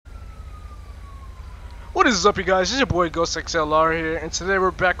What is up, you guys? It's your boy GhostXLR here, and today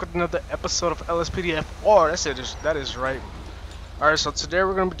we're back with another episode of LSPDFR. That is right. Alright, so today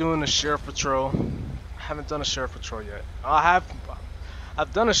we're gonna be doing a sheriff patrol. I haven't done a sheriff patrol yet. I've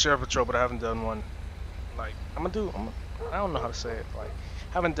done a sheriff patrol, but I haven't done one. Like I don't know how to say it. Like,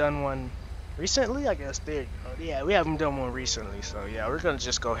 haven't done one recently. I guess there. Yeah, we haven't done one recently. So yeah, we're gonna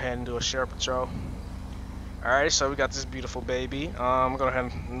just go ahead and do a sheriff patrol. Alright, so we got this beautiful baby. I'm gonna go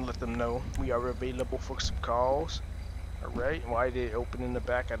ahead and let them know we are available for some calls. Alright, why did it open in the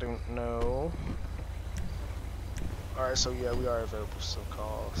back? I don't know. Alright, so yeah, we are available for some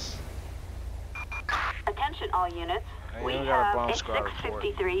calls. Attention all units. And We we got have a bomb squad report.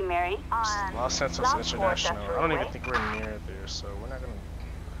 653 Mary on Los Santos Lost International. Forest, I don't even think we're near there, so we're not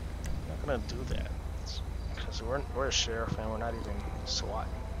gonna do that. Because we're a sheriff and we're not even SWAT.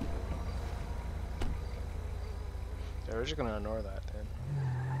 Yeah, we're just gonna ignore that then.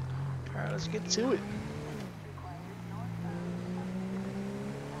 Alright, let's get to it.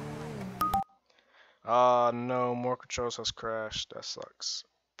 No, more controls has crashed. That sucks.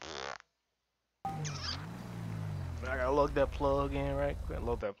 I gotta load that plug in right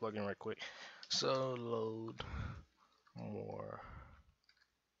quick. So load more.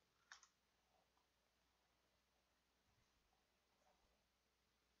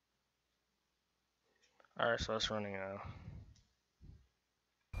 Alright, so it's running now.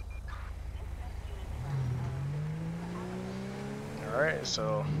 Alright,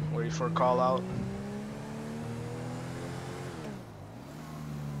 so wait for a call out.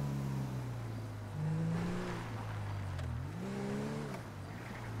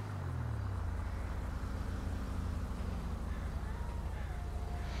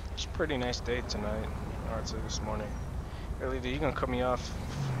 It's a pretty nice day tonight, or this morning. Really, dude, you gonna cut me off?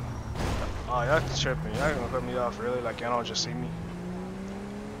 Oh, y'all tripping. Y'all gonna cut me off, really? Like, y'all don't just see me?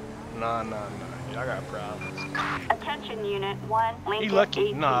 Nah. Y'all got problems. Attention Unit 1, Lincoln He lucky.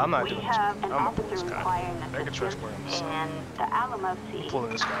 18. Nah, I'm not we doing have this. an I'm officer this guy. requiring They can transport him. assistance in the Alamo I'm Sea.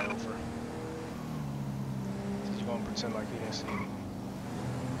 pulling this guy over. He's gonna pretend like he didn't see me.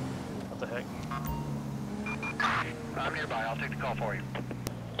 What the heck? I'm nearby. I'll take the call for you.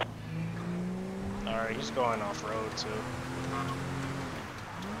 Alright, he's going off-road too.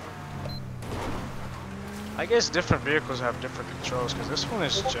 I guess different vehicles have different controls, because this one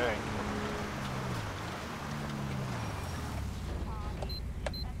is J.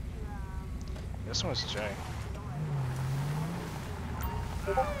 This one's J.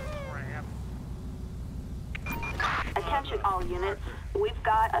 Attention all units. We've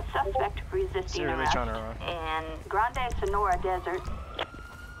got a suspect resisting Really arrest trying to run. in Grande Sonora Desert.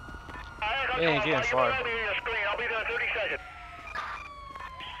 He ain't getting far. I'll be there in 30 seconds.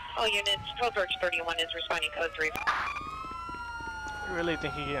 All units, Roadworks 31 is responding code 3. You really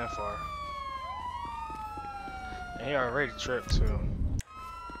think he getting far? And he already tripped too.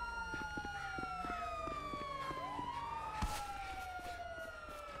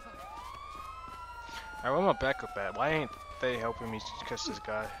 Alright, where my backup at? Why ain't they helping me catch this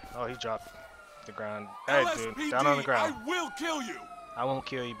guy? Oh, he dropped the ground. Hey, dude, LSPD, down on the ground. I will kill you. I won't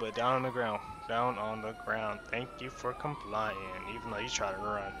kill you, but down on the ground. Down on the ground. Thank you for complying, even though you tried to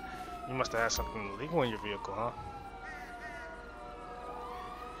run. You must have had something illegal in your vehicle, huh?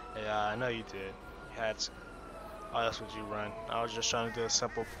 Yeah, I know you did. You had to. Why else would you run? I was just trying to do a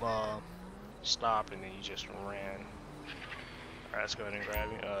simple stop, and then you just ran. Alright, let's go ahead and grab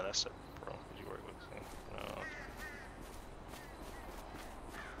you. Oh, that's a bro. Did you work with him? No.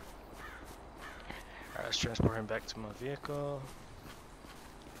 Alright, let's transport him back to my vehicle.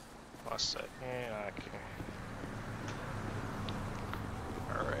 1 second, I can.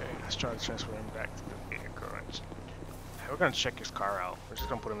 Alright, let's try to transfer him back to the vehicle. We're gonna check his car out. We're just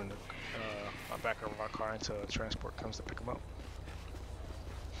gonna put him in the back of our car until transport comes to pick him up.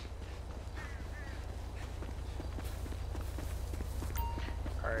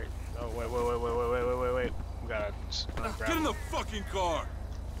 Alright. Oh, wait. We gotta grab Get in him. the fucking car.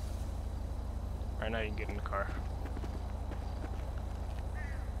 Alright, now you can get in the car.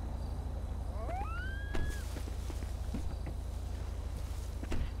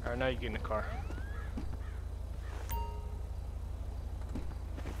 Alright, now you get in the car.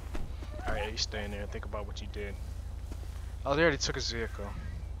 Alright, you stay in there and think about what you did. Oh, they already took his vehicle.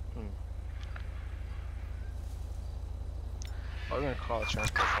 Oh, we're gonna call a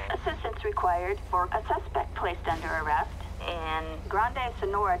transport phone. Assistance required for a suspect placed under arrest in Grande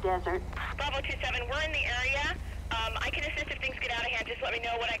Sonora Desert. Bravo 27, we're in the area. I can assist if things get out of hand. Just let me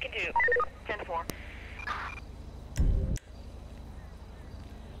know what I can do. 10-4.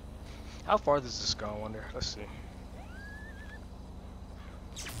 How far does this go, I wonder? Let's see.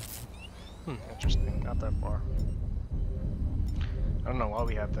 Interesting. Not that far. I don't know why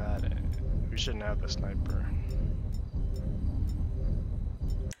we have that. We shouldn't have the sniper.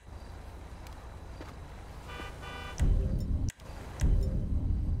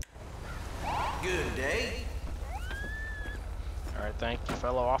 Good day. Alright, thank you,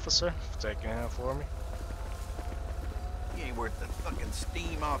 fellow officer, for taking it out for me. You ain't worth the fucking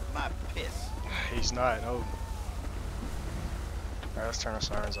steam off my piss. He's not, no. Alright, let's turn the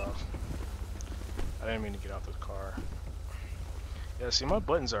sirens off. I didn't mean to get out the car. Yeah, see, my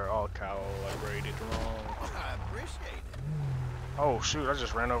buttons are all calibrated wrong. I appreciate it. Oh, shoot, I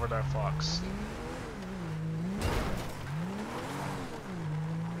just ran over that fox.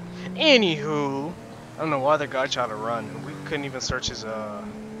 Anywho, I don't know why the guy tried to run. We couldn't even search his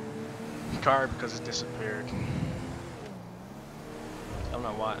car because it disappeared. I don't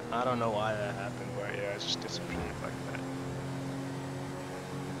know why. I don't know why that happened, but yeah, it just disappeared like that.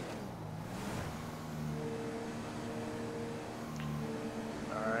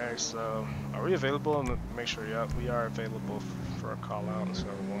 Alright, so are we available? Make sure, yeah, we are available for a call out, so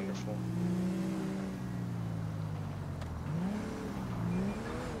wonderful.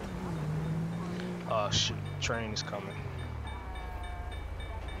 Oh shoot, train is coming.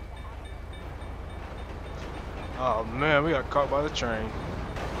 Oh man, we got caught by the train.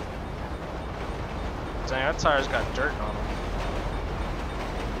 Dang, that tire's got dirt on them.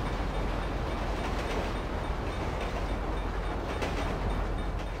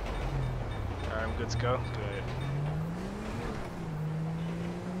 Alright, I'm good to go? Good.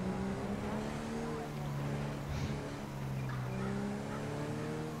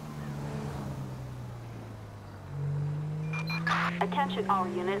 Attention all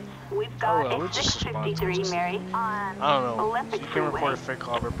units. We've Oh, got well, we a just respond to 653 this. Mary on I don't know. Olympic You can report a Freeway. fake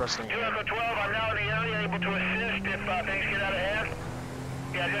call by pressing Two A. Echo 12, I'm now in the area, able to assist if things get out of hand.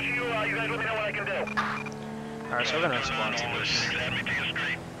 Yeah, just you guys let me know what I can do. Alright, so we're gonna respond to this.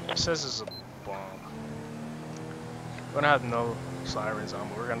 It says it's a bomb. We're gonna have no sirens on,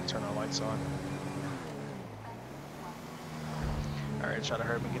 but we're gonna turn our lights on. Alright, try to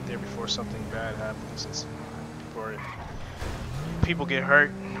hurry and get there before something bad happens. Before people get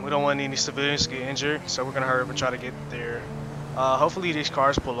hurt. We don't want any civilians to get injured, so we're gonna hurry up and try to get there. Hopefully these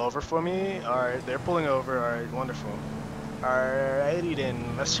cars pull over for me. Alright, they're pulling over. Alright, wonderful. Alrighty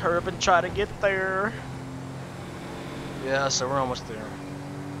then, let's hurry up and try to get there. Yeah, so we're almost there.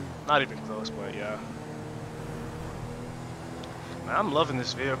 Not even close, but yeah. Man, I'm loving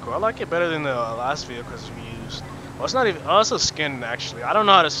this vehicle. I like it better than the last vehicles we used. Well, it's not even. Oh, it's a skin actually. I don't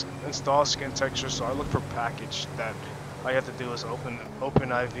know how to install skin texture, so I look for package that all you have to do is open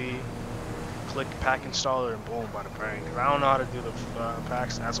IV, click pack installer, and boom, bada bang. I don't know how to do the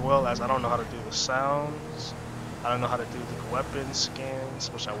packs, as well as I don't know how to do the sounds. I don't know how to do the weapon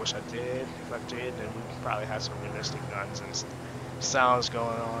skins, which I wish I did. If I did, then we probably had some realistic guns and sounds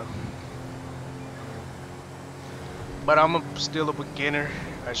going on. But I'm still a beginner,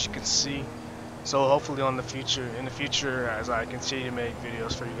 as you can see. So hopefully in the future, as I continue to make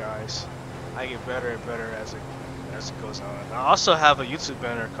videos for you guys, I get better and better as it goes on. I also have a YouTube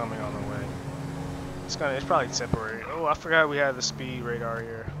banner coming on the way. It's probably temporary. Oh, I forgot we had the speed radar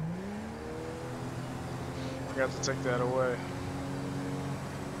here. Forgot to take that away.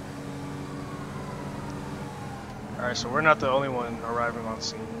 Alright, so we're not the only one arriving on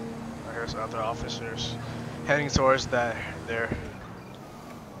scene. Here's other officers heading towards that there.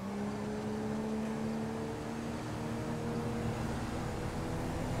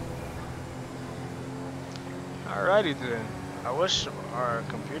 Alrighty then. I wish our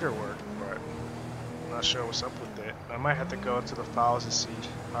computer worked, but I'm not sure what's up with it. I might have to go into the files and see,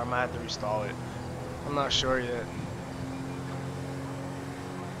 or I might have to reinstall it. I'm not sure yet.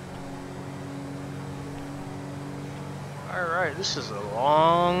 Alright, this is a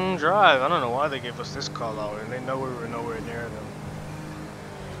long drive. I don't know why they gave us this call out, and they know we were nowhere near them.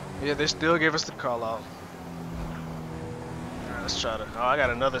 Yeah, they still gave us the call out. Alright, let's try to. Oh, I got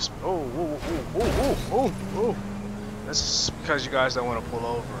another. Oh. This is because you guys don't want to pull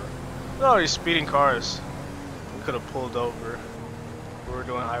over. Look at all these speeding cars. We could have pulled over. We were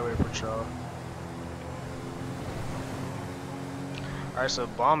doing highway patrol. Alright, so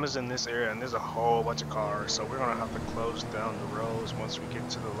bomb is in this area, and there's a whole bunch of cars, so we're gonna have to close down the roads once we get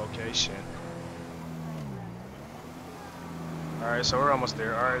to the location. Alright, so we're almost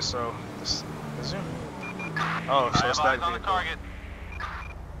there. Alright, so this is it? Oh, so it's that vehicle.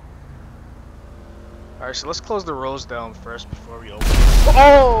 Alright, so let's close the roads down first before we open.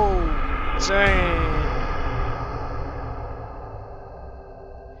 Oh! Dang!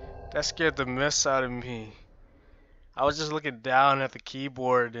 That scared the mess out of me. I was just looking down at the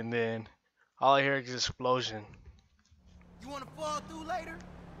keyboard and then All I hear is explosion. You wanna fall through later?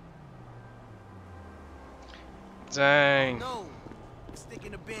 Dang. No.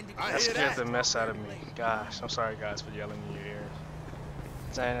 Sticking a bandage. That scared the mess out of me. Gosh, I'm sorry guys for yelling in your ears.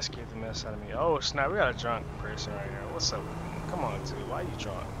 Dang, that scared the mess out of me. Oh snap, we got a drunk person right here. What's up? Come on, dude. Why you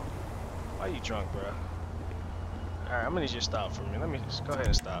drunk? Why you drunk, bro? Alright, I'm gonna need you to stop for me. Let me just go ahead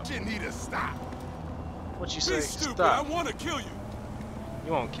and stop. You need to stop. What you say? Be stupid. Stop. I want to kill you.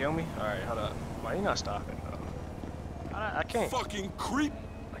 You won't kill me? Alright, hold up. Why you not stopping though? I can't. Fucking creep.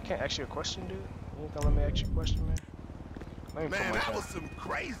 I can't ask you a question, dude. You ain't gonna let me ask you a question, man? Let me Man, put my that phone. was some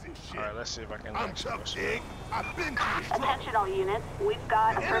crazy shit. Alright, let's see if I can I'm ask you a tough, question. Dig. I've been through the struggle. Attention all units. We've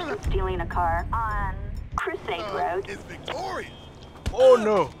got a person stealing a car on Crusade Road. It's victorious. Oh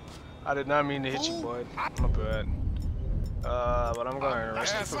no! I did not mean to hit you, boy. My bad. But I'm gonna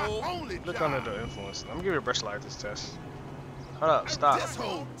arrest you That's for our only look job. under the influence. Let me give you a breathalyzer test. Hold up, stop. This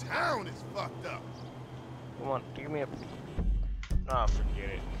whole town is fucked up. Come on, give me a. Ah, forget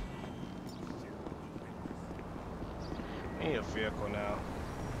it. I need a vehicle now.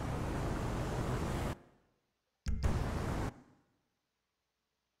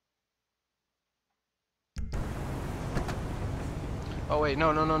 Oh wait,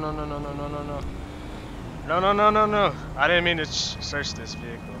 no. No. I didn't mean to search this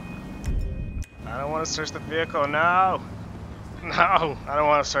vehicle. I don't want to search the vehicle. No. No, I don't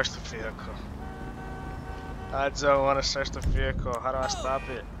want to search the vehicle. I don't want to search the vehicle. How do I stop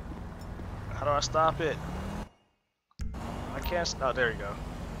it? How do I stop it? I can't. Oh, there you go.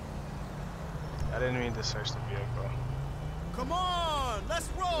 I didn't mean to search the vehicle. Come on, let's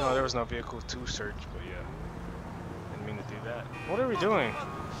roll. No, there was no vehicle to search, but yeah. Didn't mean to do that. What are we doing?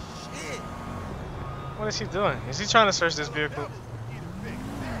 Shit. What is he doing? Is he trying to search this vehicle?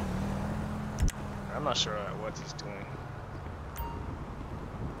 I'm not sure what he's doing.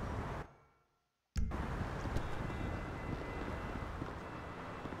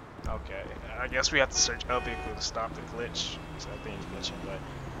 Okay, I guess we have to search a vehicle to stop the glitch. So I think he's glitching, but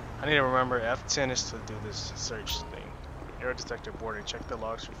I need to remember F10 is to do this search thing. Error detector boarding. Check the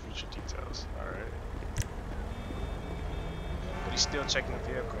logs for future details. Alright. But he's still checking the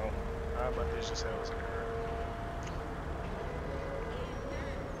vehicle. How about this? Just say it was an error.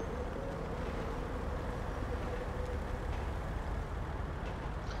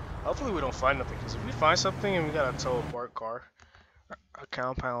 Hopefully we don't find nothing, because if we find something and we got a tow apart car, a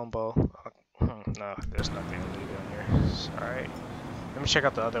compound bow, no, there's nothing illegal in here. Alright, let me check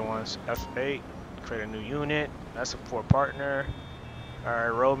out the other ones. F8, create a new unit, that's a support partner.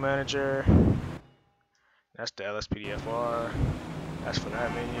 Alright, road manager, that's the LSPDFR, that's for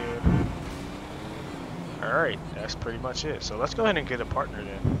that menu. Alright, that's pretty much it. So let's go ahead and get a partner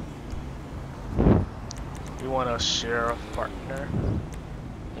then. We want a sheriff partner.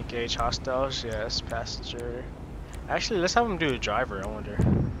 Engage hostiles, yes, passenger. Actually, let's have him do a driver, I wonder.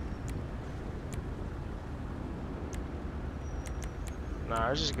 Nah,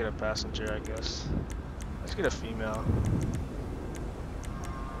 let's just get a passenger, I guess. Let's get a female.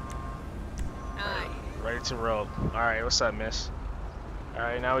 Ready to roll. Alright, what's up, miss?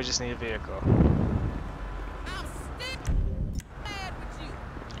 Alright, now we just need a vehicle.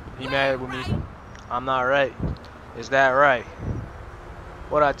 You mad with me? I'm not right. Is that right?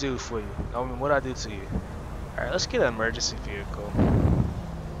 What I do for you? I mean, what I do to you? Alright, let's get an emergency vehicle.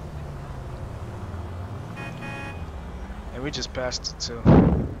 And we just passed it too.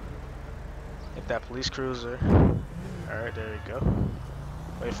 Get that police cruiser. Alright, there you go.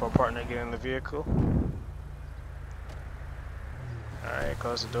 Wait for a partner to get in the vehicle. Alright,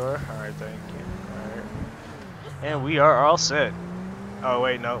 close the door. Alright, thank you. Alright. And we are all set. Oh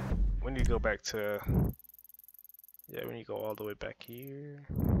wait, no. We need to go back to... Yeah, we need to go all the way back here.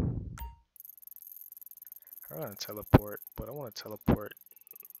 I want to teleport, but I want to teleport.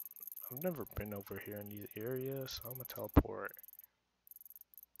 I've never been over here in these areas, so I'm going to teleport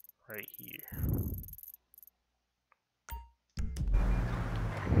right here.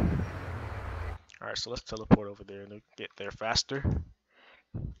 Alright, so let's teleport over there and get there faster.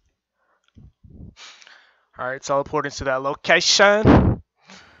 Alright, teleporting to that location.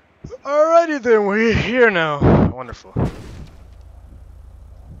 Alrighty then, we're here now. Wonderful.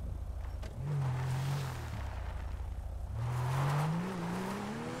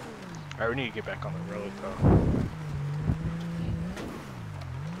 Alright, we need to get back on the road though.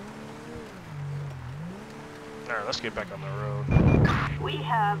 Alright, let's get back on the road. We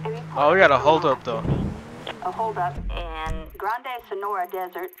have a Oh, we got a hold up though. A hold up in Grande Sonora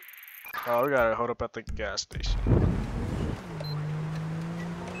Desert. Oh, we got a hold up at the gas station.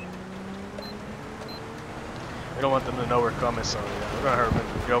 We don't want them to know we're coming, so yeah, we're gonna hurry up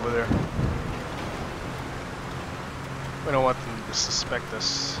and get over there. We don't want them to suspect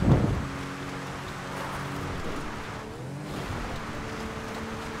us.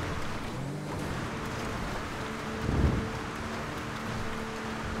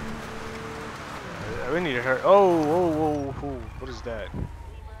 We need to hurry. Oh, whoa, whoa, whoa. What is that?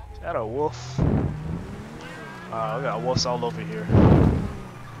 Is that a wolf? We got wolves all over here.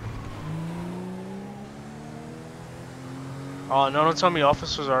 Oh, no, don't tell me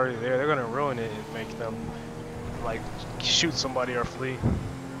officers are already there. They're gonna ruin it and make them, like, shoot somebody or flee.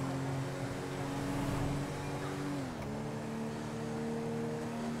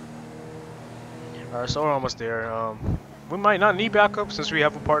 Alright, so we're almost there. We might not need backup since we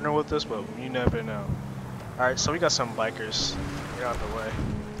have a partner with us, but you never know. Alright, so we got some bikers. Get out of the way.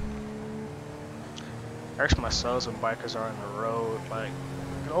 Hurts my cells when bikers are on the road. Like,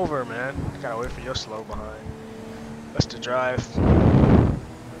 get over, man. Gotta wait for your slow behind. That's the drive.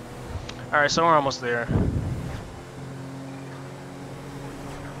 Alright, so we're almost there.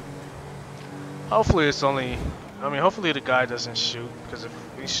 Hopefully it's only... I mean, hopefully the guy doesn't shoot, because if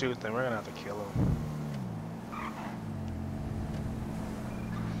we shoot, then we're gonna have to kill him.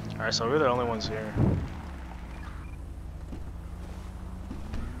 Alright, so we're the only ones here.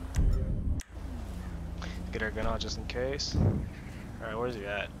 Get our gun out just in case. Alright, where's he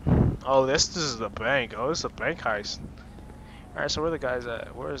at? Oh, this is the bank. Oh, this is a bank heist. Alright, so where the guy's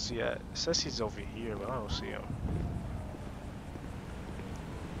at? Where is he at? It says he's over here, but I don't see him.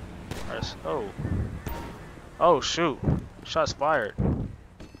 Alright, oh. Oh, shoot. Shots fired.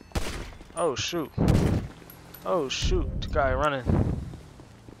 Oh, shoot. Oh, shoot. The guy running.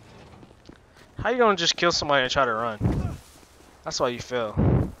 How you gonna just kill somebody and try to run? That's why you fail.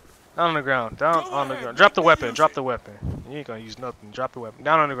 Down on the ground. Down on the ground. Drop the weapon. Drop the weapon. You ain't gonna use nothing. Drop the weapon.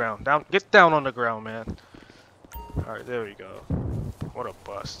 Down on the ground. Down. Get down on the ground, man. Alright, there we go. What a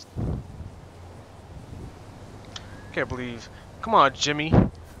bust. Can't believe. Come on, Jimmy.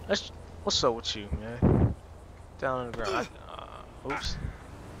 What's up with you, man? Down on the ground. Oops.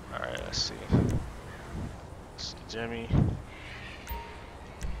 Alright, let's see. Jimmy.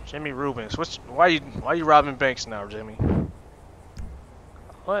 Jimmy Rubens. Why you robbing banks now, Jimmy?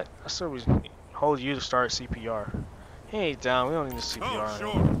 What? I said we hold you to start CPR. He ain't down. We don't need a CPR. Oh,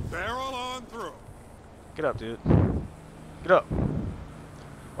 sure. Barrel on through. Get up, dude. Get up.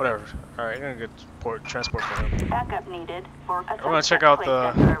 Whatever. Alright, I'm gonna get transport for him. Backup needed for We're gonna check out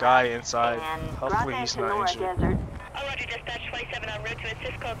the guy inside. Hopefully he's not injured. Oh, Roger, dispatch 27 en route to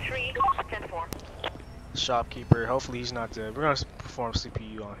assist code 3, 10-4. Shopkeeper. Hopefully he's not dead. We're gonna perform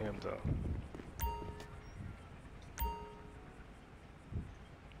CPU on him though.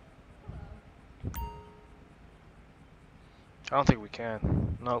 I don't think we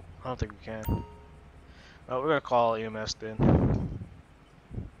can. Nope, I don't think we can. Oh, we're gonna call EMS then.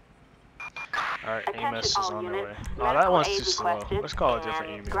 Alright, EMS is on their way. Oh, that one's too slow. Let's call a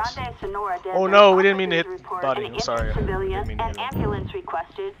different EMS. Oh no, we didn't mean to hit the body. I'm sorry. Civilian, an ambulance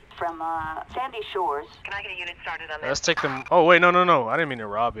requested from Sandy Shores. Can I get a unit started on this? Let's take them. Oh wait, no. I didn't mean to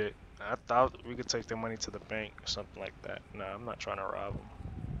rob it. I thought we could take the money to the bank or something like that. No, I'm not trying to rob them.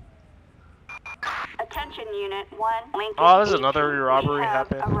 Attention Unit 1. Lincoln Oh, there's 18. another robbery We have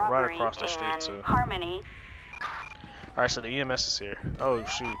happened a robbery right across the street in too. Harmony. Alright, so the EMS is here. Oh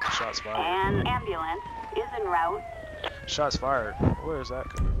shoot, shots fired. An ambulance is en route. Shots fired. Where is that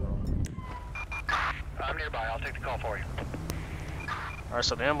coming from? I'm nearby. I'll take the call for you. Alright,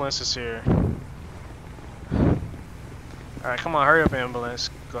 so the ambulance is here. Alright, come on, hurry up, ambulance.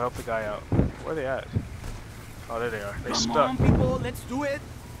 Go help the guy out. Where are they at? Oh, there they are. They stuck. Come on, people, let's do it.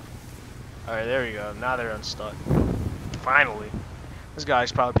 Alright, there we go. Now they're unstuck. Finally. This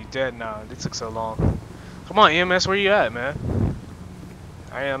guy's probably dead now. It took so long. Come on, EMS, where you at, man?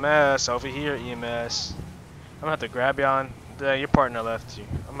 EMS, over here, EMS. I'm gonna have to grab you on. Your partner left you.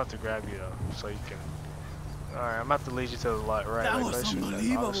 I'm gonna have to grab you though, so you can. Alright, I'm gonna have to lead you to the light, right? That like, was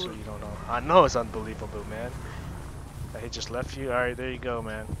unbelievable. Obviously, you don't know. I know it's unbelievable, man. He just left you. Alright, there you go,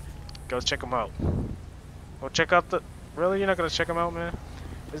 man. Go check him out. Go check out the. Really? You're not gonna check him out, man?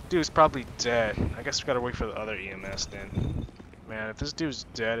 This dude's probably dead. I guess we gotta wait for the other EMS then. Man, if this dude's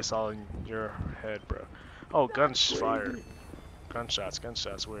dead, it's all in your head, bro. Oh, guns fired.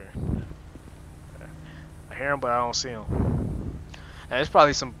 Gunshots, where? I hear him, but I don't see him. And it's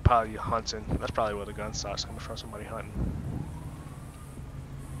probably probably hunting. That's probably where the gunshots coming from, somebody hunting.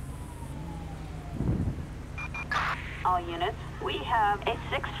 All units, we have a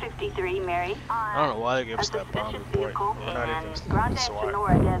 653 Mary I don't know why they gave us a that bomb suspicious report. vehicle We're not in even Grande SWAT.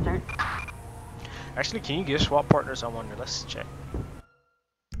 Sonora Desert. Actually, can you get SWAT partners? I wonder. Let's check.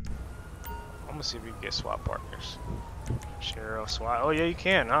 I'm gonna see if we can get SWAT partners. Sheriff, SWAT. Oh yeah, you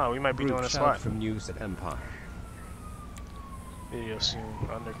can. Huh? We might be doing a SWAT. from news at Empire. Video soon.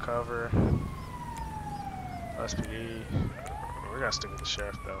 Undercover. LSPD. We gotta stick with the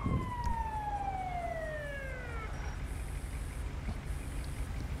sheriff though.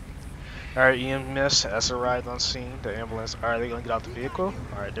 Alright, EMS has arrived on scene. The ambulance. Alright, they gonna get out the vehicle?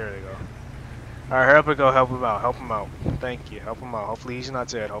 Alright, there they go. Alright, hurry up and go help him out. Help him out. Thank you. Help him out. Hopefully he's not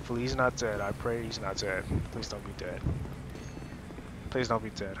dead. Hopefully he's not dead. I pray he's not dead. Please don't be dead. Please don't be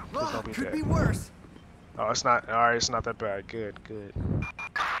dead. Please don't be Could dead. be worse. Oh, it's not. Alright, it's not that bad. Good, good.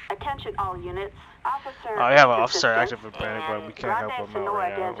 Attention all units. Officer. Oh, we have an officer assistance active for panic, but we in can't help Grande him out Sonora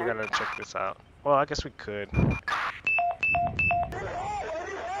right now. We Desert. gotta check this out. Well, I guess we could.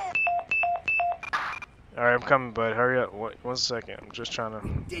 Alright, I'm coming, bud. Hurry up. Wait, 1 second. I'm just trying to.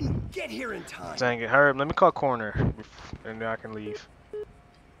 Didn't get here in time. Dang it. Hurry up. Let me call coroner, and then I can leave.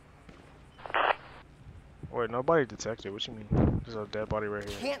 Wait, nobody detected. What you mean? There's a dead body right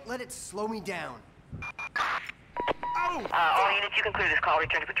here. Can't let it slow me down. All units, you can clear this call.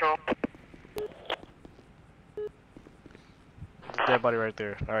 Return to patrol. There's a dead body right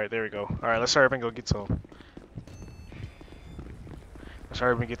there. Alright, there we go. Alright, let's hurry up and go get to him. Let's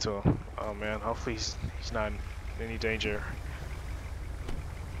hurry up and get to him. Oh man, hopefully he's not in any danger.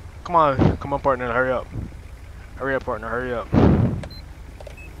 Come on, partner, hurry up. Hurry up, partner, hurry up. I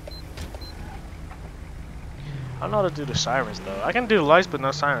don't know how to do the sirens though. I can do the lights but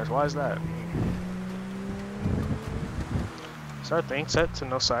no sirens. Why is that? Is our thing set to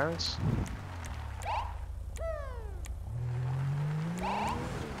no sirens?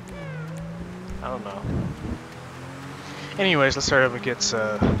 I don't know. Anyways, let's hurry up and get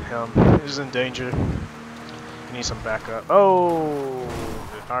him. He's in danger. He needs some backup. Oh!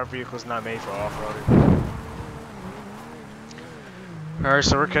 Our vehicle's not made for off-roading. Alright,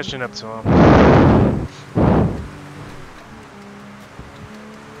 so we're catching up to him.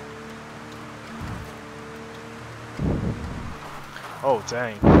 Oh,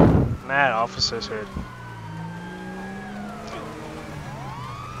 dang. Mad officers here.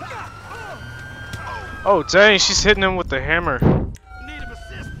 Oh, dang, she's hitting him with the hammer.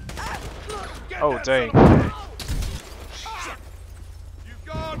 Oh, dang. You've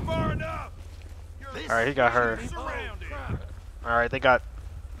gone far enough. Alright, he got her. Alright, they got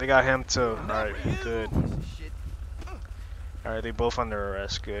him too. Alright, good. Alright, they both under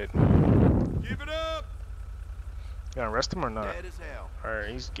arrest. Good. Give it up. You gonna arrest him or not? Dead as hell. Alright,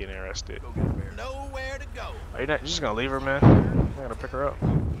 he's getting arrested. Go get Bear. Nowhere to go. Are you just gonna leave her, man? You're gonna pick her up.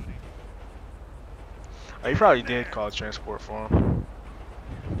 Oh, you probably did call transport for him.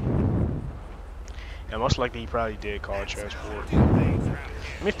 Yeah, most likely he probably did call transport.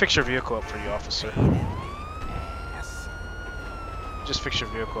 Let me fix your vehicle up for you, officer. Just fix your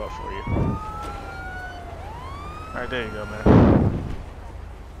vehicle up for you. Alright, there you go, man.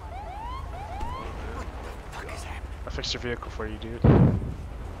 I fixed your vehicle for you, dude.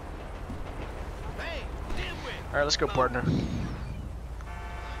 Alright, let's go, partner.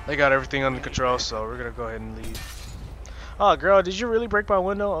 They got everything under control, so we're gonna go ahead and leave. Oh, girl, did you really break my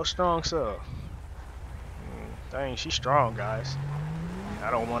window? Oh, strong so. Dang, she's strong, guys. I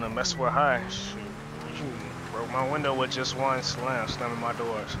don't want to mess with her. She broke my window with just one slam, slamming my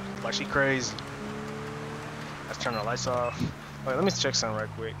doors. Like she crazy. Let's turn the lights off. Wait, let me check something right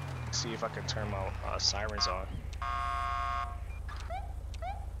quick. See if I can turn my sirens on.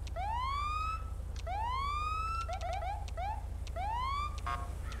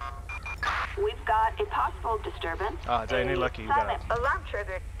 We've got a possible disturbance. Ah, dang, you're lucky you got silent it. alarm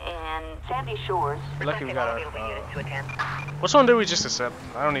triggered in Sandy Shores. You're lucky we got All available units to attend. which one did we just accept?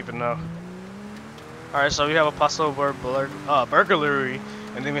 I don't even know. Alright, so we have a possible burglary,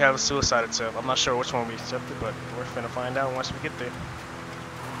 and then we have a suicide attempt. I'm not sure which one we accepted, but we're finna find out once we get there.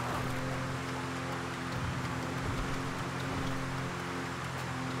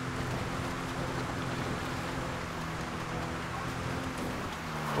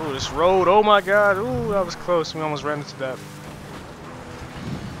 Ooh, this road, oh my god, ooh, that was close. We almost ran into that.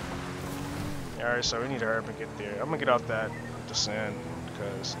 Alright, so we need to hurry up and get there. I'm gonna get off that descent,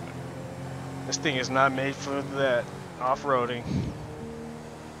 because this thing is not made for that off-roading.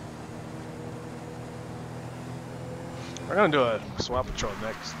 We're gonna do a swap patrol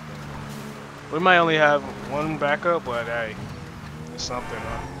next. We might only have one backup, but hey, it's something,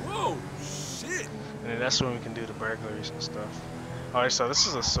 huh? Whoa, shit. And then that's when we can do the burglaries and stuff. Alright, so this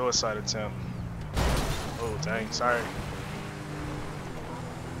is a suicide attempt. Oh, dang, sorry.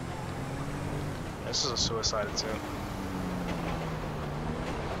 This is a suicide attempt.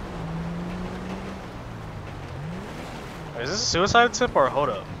 Wait, is this a suicide attempt or a hold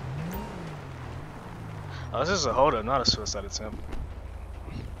up? Oh, this is a hold up, not a suicide attempt.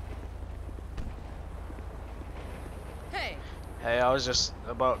 Hey, Hey, I was just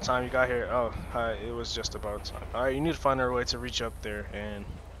about time you got here. Oh, hi, it was just about time. Alright, you need to find a way to reach up there and...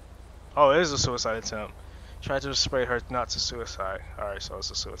 Oh, it is a suicide attempt. Try to persuade her not to suicide. Alright, so it's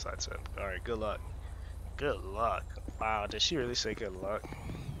a suicide attempt. Alright, good luck. Good luck. Wow, did she really say good luck?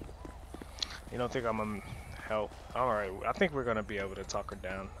 You don't think I'm gonna help? Alright, I think we're gonna be able to talk her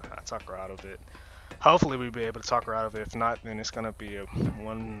down. Talk her out of it. Hopefully we'll be able to talk her out of it. If not, then it's gonna be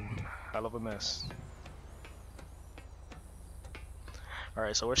one hell of a mess.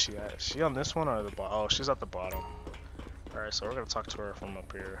 Alright, so where's she at? Is she on this one or the bottom? Oh, she's at the bottom. Alright, so we're gonna talk to her from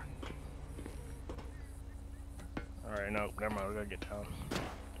up here. Alright, no, never mind, we're gonna get down.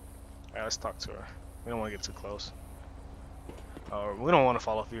 Alright, let's talk to her. We don't want to get too close. We don't want to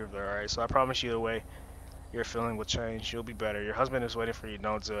follow through with her, alright? So I promise you the way your feeling will change. You'll be better. Your husband is waiting for you.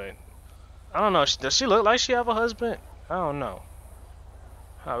 Don't do it. I don't know. Does she look like she have a husband? I don't know.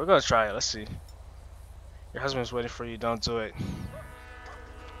 Alright, we're gonna try it. Let's see. Your husband is waiting for you. Don't do it.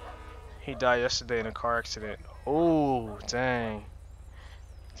 He died yesterday in a car accident. Oh, dang.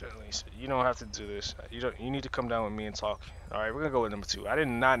 You don't have to do this. You need to come down with me and talk. Alright, we're gonna go with number 2. I did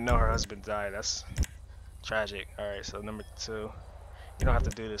not know her husband died. That's tragic. Alright, so number 2. You don't have to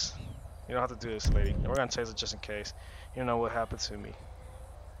do this. You don't have to do this, lady. We're gonna chase it just in case. You don't know what happened to me.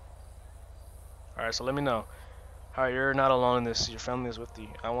 Alright, so let me know. Alright, you're not alone in this. Your family is with you.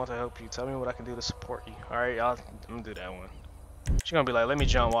 I want to help you. Tell me what I can do to support you. Alright, I'm gonna do that one. She's gonna be like, let me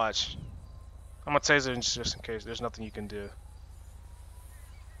jump, watch. I'm gonna taser her just in case. There's nothing you can do.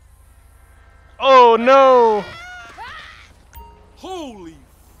 Oh no! Holy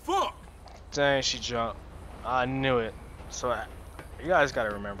fuck! Dang, she jumped. I knew it. So you guys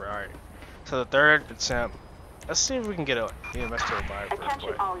gotta remember. Alright. So the third attempt. Let's see if we can get a EMS to revive her.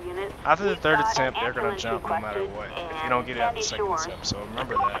 Attention all units. After the We've third got attempt, an they're gonna ambulance jump no matter requested what. If you in don't get it after the Sandy second Shores. attempt, so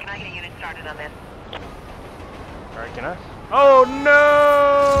remember Can that. I get a unit started on this? Alright, can I? Oh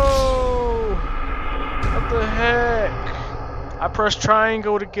no! What the heck? I pressed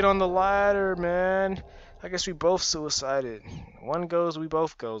triangle to get on the ladder, man. I guess we both suicided. One goes, we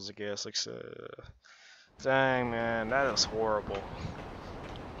both goes, I guess. Like, dang, man, that was horrible.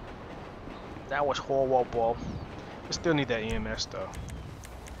 That was horrible. We still need that EMS though.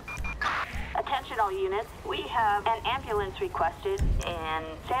 Attention all units. We have an ambulance requested in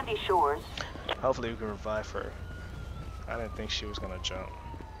Sandy Shores. Hopefully we can revive her. I didn't think she was gonna jump.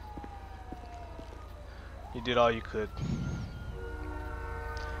 You did all you could.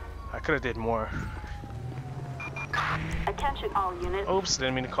 I could have did more. Attention all units. Oops,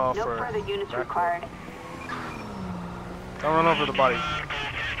 didn't mean to call No for further units backup. required. Don't run over the body.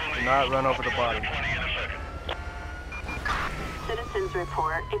 Do not run over the body. Citizens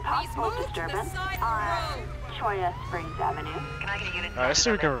report a possible disturbance on Choya Springs Avenue. Can I get a unit Alright, let's see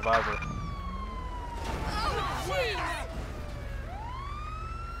if we started can on revive her.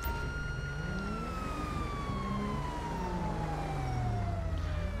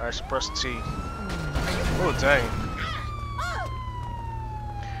 Alright, so press T. Oh, dang.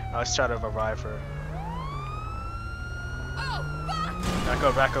 Let's try to revive her.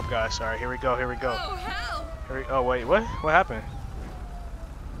 Back up, guys. Alright, here we go, here we go. Oh, wait, what? What happened?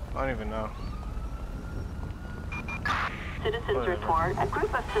 I don't even know. Citizens Whatever. report a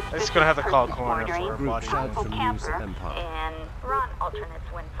group of suspicious It's gonna have to call a persons coroner for loitering a body. harmful from camper News Empire. and Ron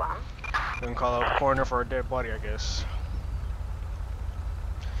alternates when from. We can call a coroner for a dead body, I guess.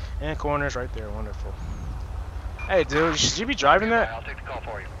 And coroner's right there, wonderful. Hey, dude, should you be driving that? I'll take the call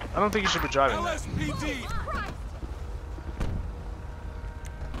for you. I don't think you should be driving that. LSPD!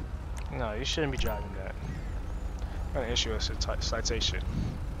 No, you shouldn't be driving that. I'm gonna issue us a citation.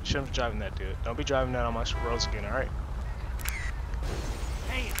 You shouldn't be driving that, dude. Don't be driving that on my roads again, alright?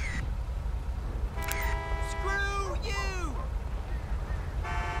 Damn! Screw you!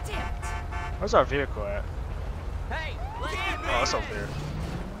 Where's our vehicle at? Hey, look at me! Oh, it's up there.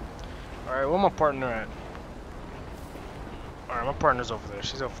 Alright, where's my partner at? Alright, my partner's over there.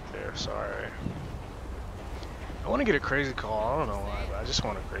 She's over there, sorry. I want to get a crazy call. I don't know why, but I just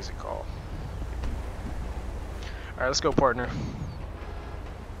want a crazy call. Alright, let's go, partner.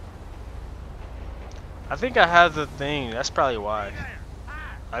 I think I have the thing. That's probably why.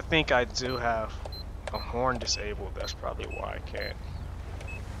 I think I do have a horn disabled. That's probably why I can't.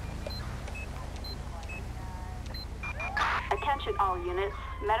 Attention all units.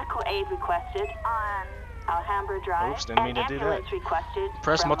 Medical aid requested on Alhambra Drive. Oops, didn't mean to do that. Ambulance requested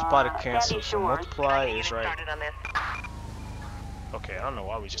Press from, multiply to Sandy cancel. So Shores. multiply Can I get a is unit right. started on this? Okay, I don't know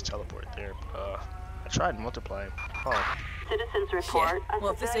why we just teleported there. I tried multiplying. Oh. Citizens report. a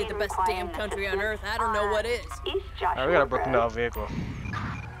Well, if this ain't the best civilian damn country on requiring earth, I don't know what is. East Joshua Alright, we got a broken Road. down vehicle.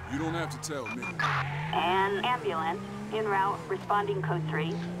 You don't have to tell me. An ambulance en route, responding code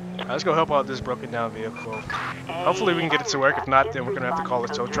 3. Let's go help out this broken down vehicle. Hopefully we can get it to work. If not, then we're gonna have to call a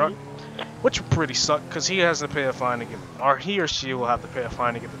tow truck, which will pretty suck because he has to pay a fine to get, or he or she will have to pay a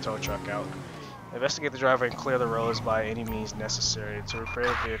fine to get the tow truck out. Investigate the driver and clear the roads by any means necessary to repair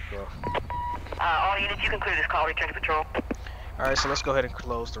the vehicle. All units, you can clear this call. Return to patrol. Alright, so let's go ahead and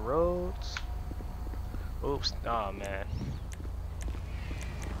close the roads. Oops. Oh man.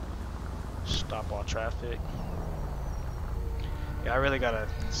 Stop all traffic. Yeah, I really gotta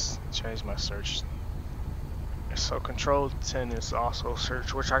change my search. So control 10 is also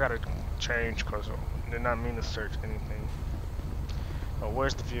search, which I gotta change because I did not mean to search anything. Oh,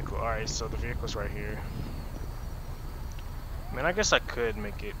 where's the vehicle? Alright, so the vehicle's right here. Man, I guess I could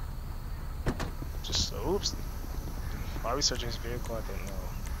make it just, oops. Why are we searching his vehicle? I don't know.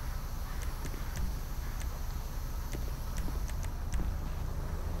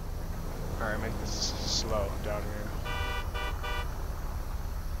 Alright, make this slow down here.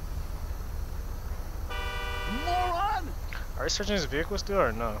 Moron! Are we searching his vehicle still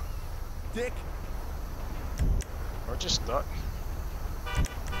or no? Dick. We're just stuck.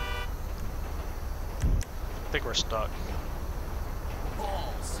 I think we're stuck.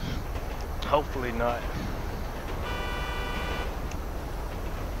 Balls. Hopefully not.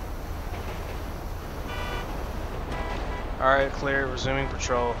 Alright, clear. Resuming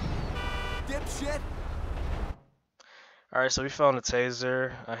patrol. Dipshit. Alright, so we found a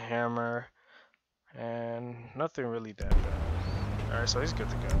taser, a hammer, and nothing really that bad. Alright, so he's good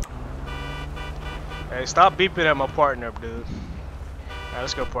to go. Hey, stop beeping at my partner, dude. Alright,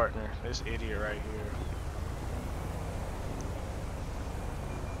 let's go, partner. This idiot right here.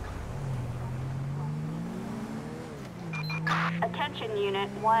 Attention Unit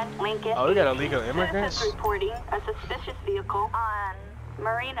 1, Lincoln. Oh, we got illegal Citizens immigrants? reporting a suspicious vehicle on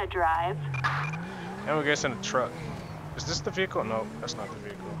Marina Drive. And we get in a truck. Is this the vehicle? No, that's not the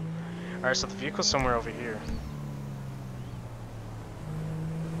vehicle. Alright, so the vehicle's somewhere over here.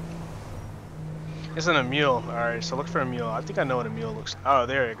 It's in a mule. Alright, so look for a mule. I think I know what a mule looks like. Oh,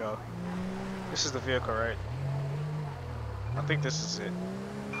 there you go. This is the vehicle, right? I think this is it.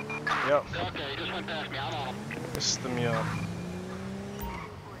 Yep. Okay, he just went past me. I'm on him. This is the mule.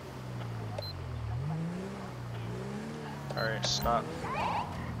 Alright, stop.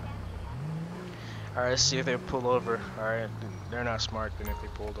 Alright, let's see if they pull over. Alright, they're not smart then if they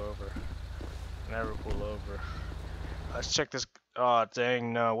pulled over. Never pull over. Let's check this. Oh,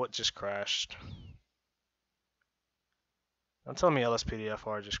 dang, no. What just crashed? Don't tell me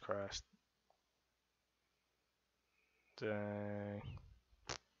LSPDFR just crashed. Dang.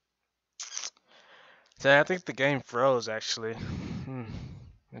 Dang, I think the game froze actually.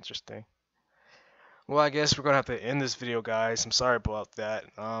 Interesting. Well, I guess we're gonna have to end this video, guys. I'm sorry about that.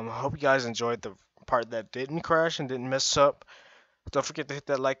 I hope you guys enjoyed the part that didn't crash and didn't mess up. Don't forget to hit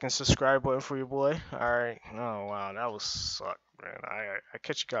that like and subscribe button for your boy. Alright. Oh wow, that was suck, man. I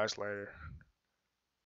catch you guys later.